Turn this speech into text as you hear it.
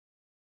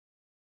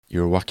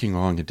You're walking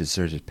along a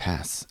deserted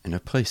path in a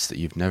place that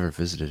you've never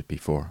visited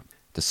before.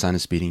 The sun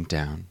is beating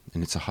down,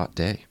 and it's a hot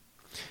day.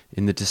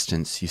 In the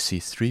distance, you see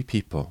 3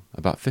 people,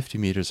 about 50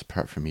 meters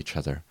apart from each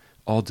other,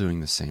 all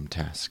doing the same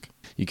task.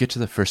 You get to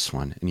the first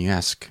one, and you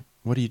ask,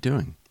 "What are you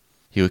doing?"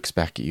 He looks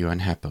back at you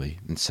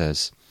unhappily and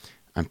says,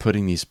 "I'm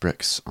putting these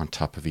bricks on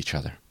top of each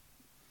other."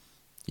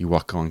 You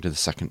walk along to the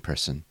second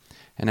person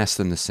and ask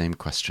them the same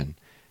question.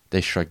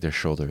 They shrug their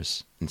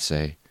shoulders and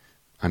say,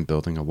 "I'm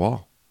building a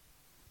wall."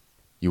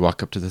 You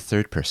walk up to the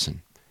third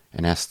person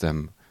and ask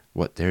them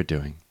what they're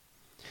doing.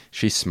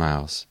 She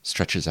smiles,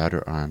 stretches out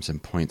her arms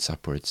and points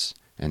upwards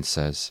and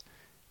says,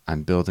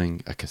 "I'm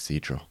building a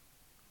cathedral."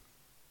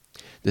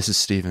 This is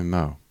Stephen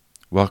Moe.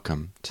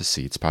 Welcome to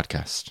Seeds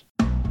Podcast.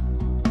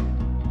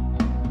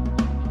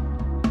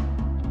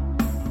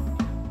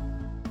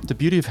 The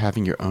beauty of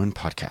having your own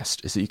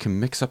podcast is that you can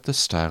mix up the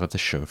style of the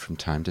show from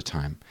time to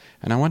time,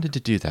 and I wanted to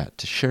do that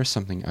to share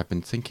something I've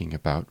been thinking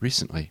about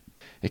recently.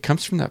 It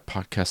comes from that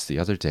podcast the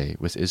other day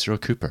with Israel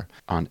Cooper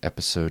on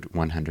episode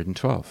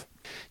 112.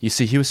 You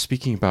see, he was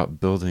speaking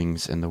about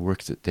buildings and the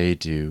work that they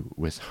do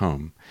with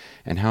home,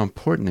 and how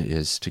important it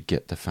is to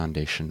get the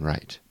foundation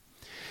right.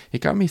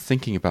 It got me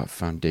thinking about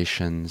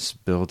foundations,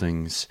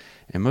 buildings,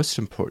 and most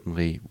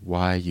importantly,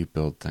 why you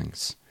build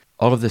things.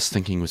 All of this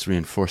thinking was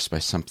reinforced by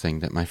something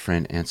that my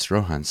friend Ernst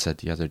Rohan said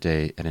the other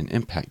day at an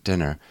Impact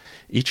dinner.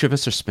 Each of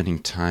us are spending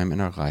time in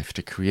our life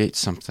to create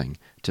something,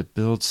 to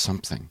build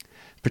something.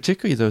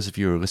 Particularly those of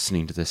you who are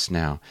listening to this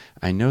now,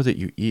 I know that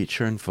you each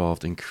are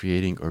involved in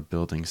creating or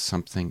building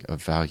something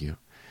of value.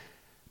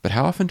 But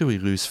how often do we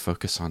lose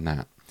focus on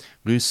that,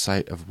 lose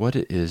sight of what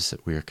it is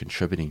that we are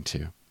contributing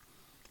to?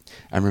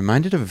 I'm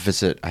reminded of a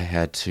visit I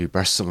had to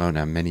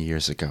Barcelona many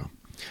years ago.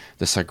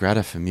 The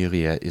Sagrada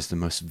Familia is the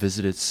most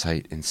visited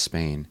site in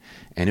Spain,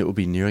 and it will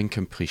be nearing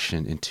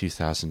completion in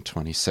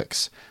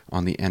 2026,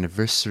 on the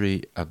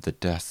anniversary of the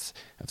death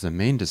of the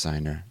main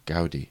designer,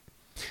 Gaudi.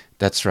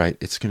 That's right,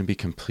 it's going to be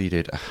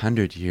completed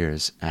 100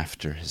 years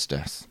after his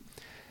death.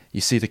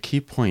 You see, the key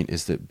point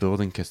is that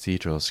building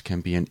cathedrals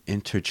can be an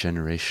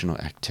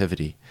intergenerational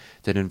activity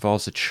that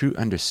involves a true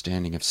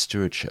understanding of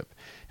stewardship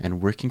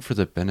and working for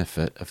the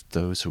benefit of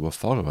those who will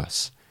follow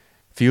us.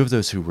 Few of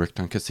those who worked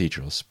on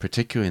cathedrals,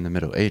 particularly in the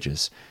Middle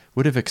Ages,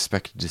 would have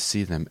expected to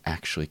see them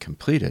actually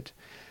completed.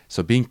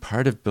 So being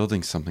part of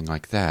building something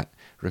like that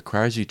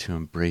requires you to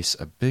embrace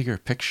a bigger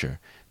picture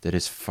that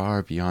is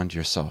far beyond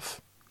yourself.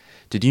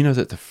 Did you know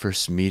that the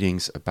first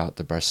meetings about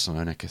the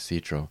Barcelona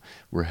Cathedral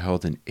were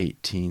held in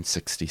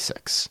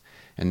 1866,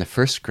 and the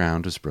first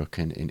ground was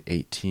broken in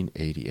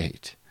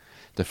 1888?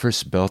 The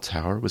first bell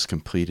tower was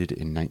completed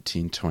in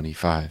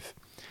 1925.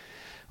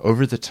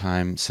 Over the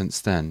time since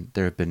then,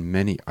 there have been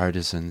many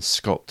artisans,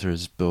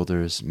 sculptors,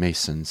 builders,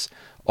 masons.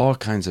 All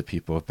kinds of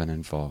people have been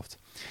involved.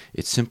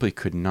 It simply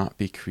could not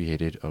be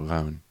created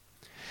alone.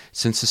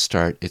 Since the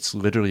start, it's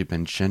literally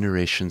been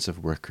generations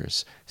of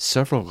workers,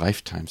 several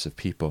lifetimes of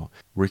people,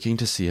 working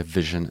to see a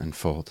vision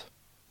unfold.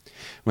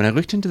 When I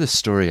looked into the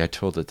story I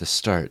told at the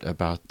start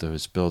about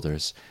those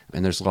builders,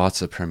 and there's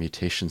lots of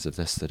permutations of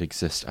this that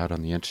exist out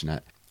on the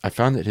internet, I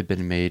found that it had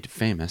been made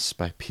famous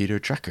by Peter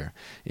Drucker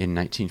in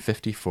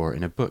 1954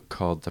 in a book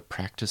called The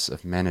Practice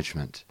of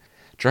Management.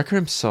 Drucker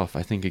himself,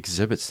 I think,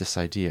 exhibits this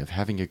idea of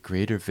having a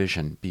greater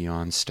vision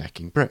beyond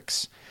stacking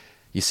bricks.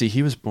 You see,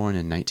 he was born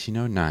in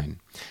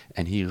 1909,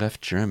 and he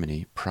left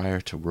Germany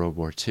prior to World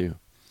War II.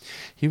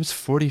 He was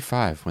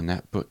 45 when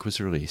that book was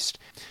released,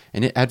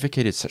 and it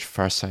advocated such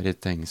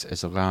far-sighted things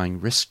as allowing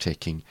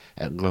risk-taking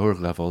at lower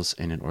levels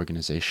in an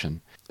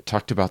organization. It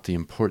talked about the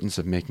importance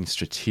of making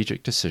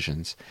strategic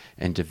decisions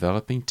and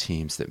developing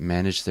teams that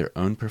manage their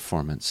own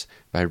performance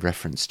by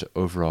reference to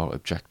overall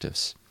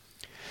objectives.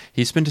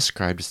 He's been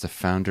described as the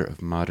founder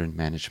of modern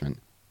management.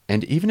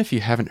 And even if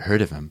you haven't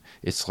heard of him,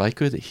 it's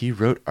likely that he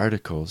wrote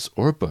articles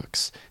or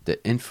books that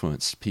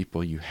influenced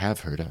people you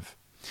have heard of.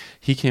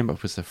 He came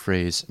up with the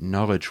phrase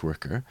knowledge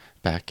worker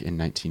back in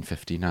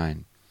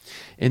 1959.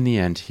 In the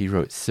end, he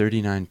wrote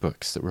 39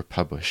 books that were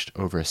published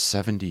over a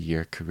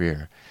 70-year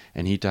career,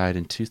 and he died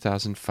in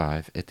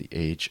 2005 at the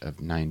age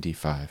of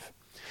 95.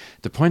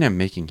 The point I'm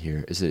making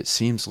here is that it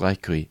seems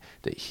likely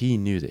that he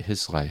knew that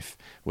his life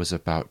was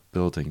about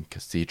building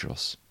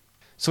cathedrals.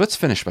 So let's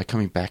finish by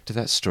coming back to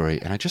that story,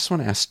 and I just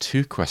want to ask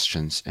 2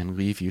 questions and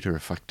leave you to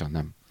reflect on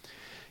them.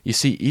 You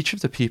see, each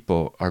of the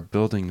people are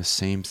building the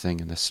same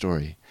thing in the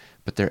story,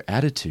 but their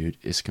attitude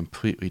is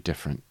completely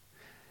different.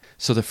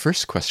 So the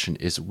first question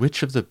is,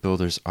 which of the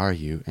builders are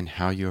you and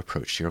how you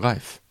approach your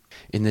life?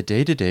 In the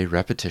day-to-day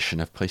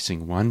repetition of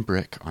placing one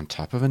brick on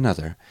top of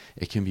another,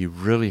 it can be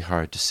really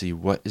hard to see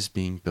what is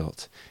being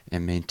built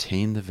and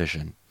maintain the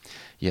vision.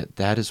 Yet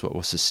that is what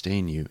will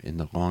sustain you in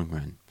the long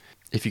run.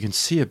 If you can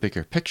see a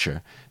bigger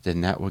picture,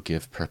 then that will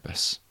give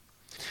purpose.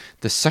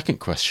 The second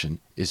question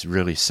is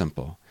really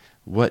simple.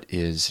 What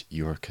is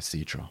your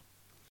cathedral?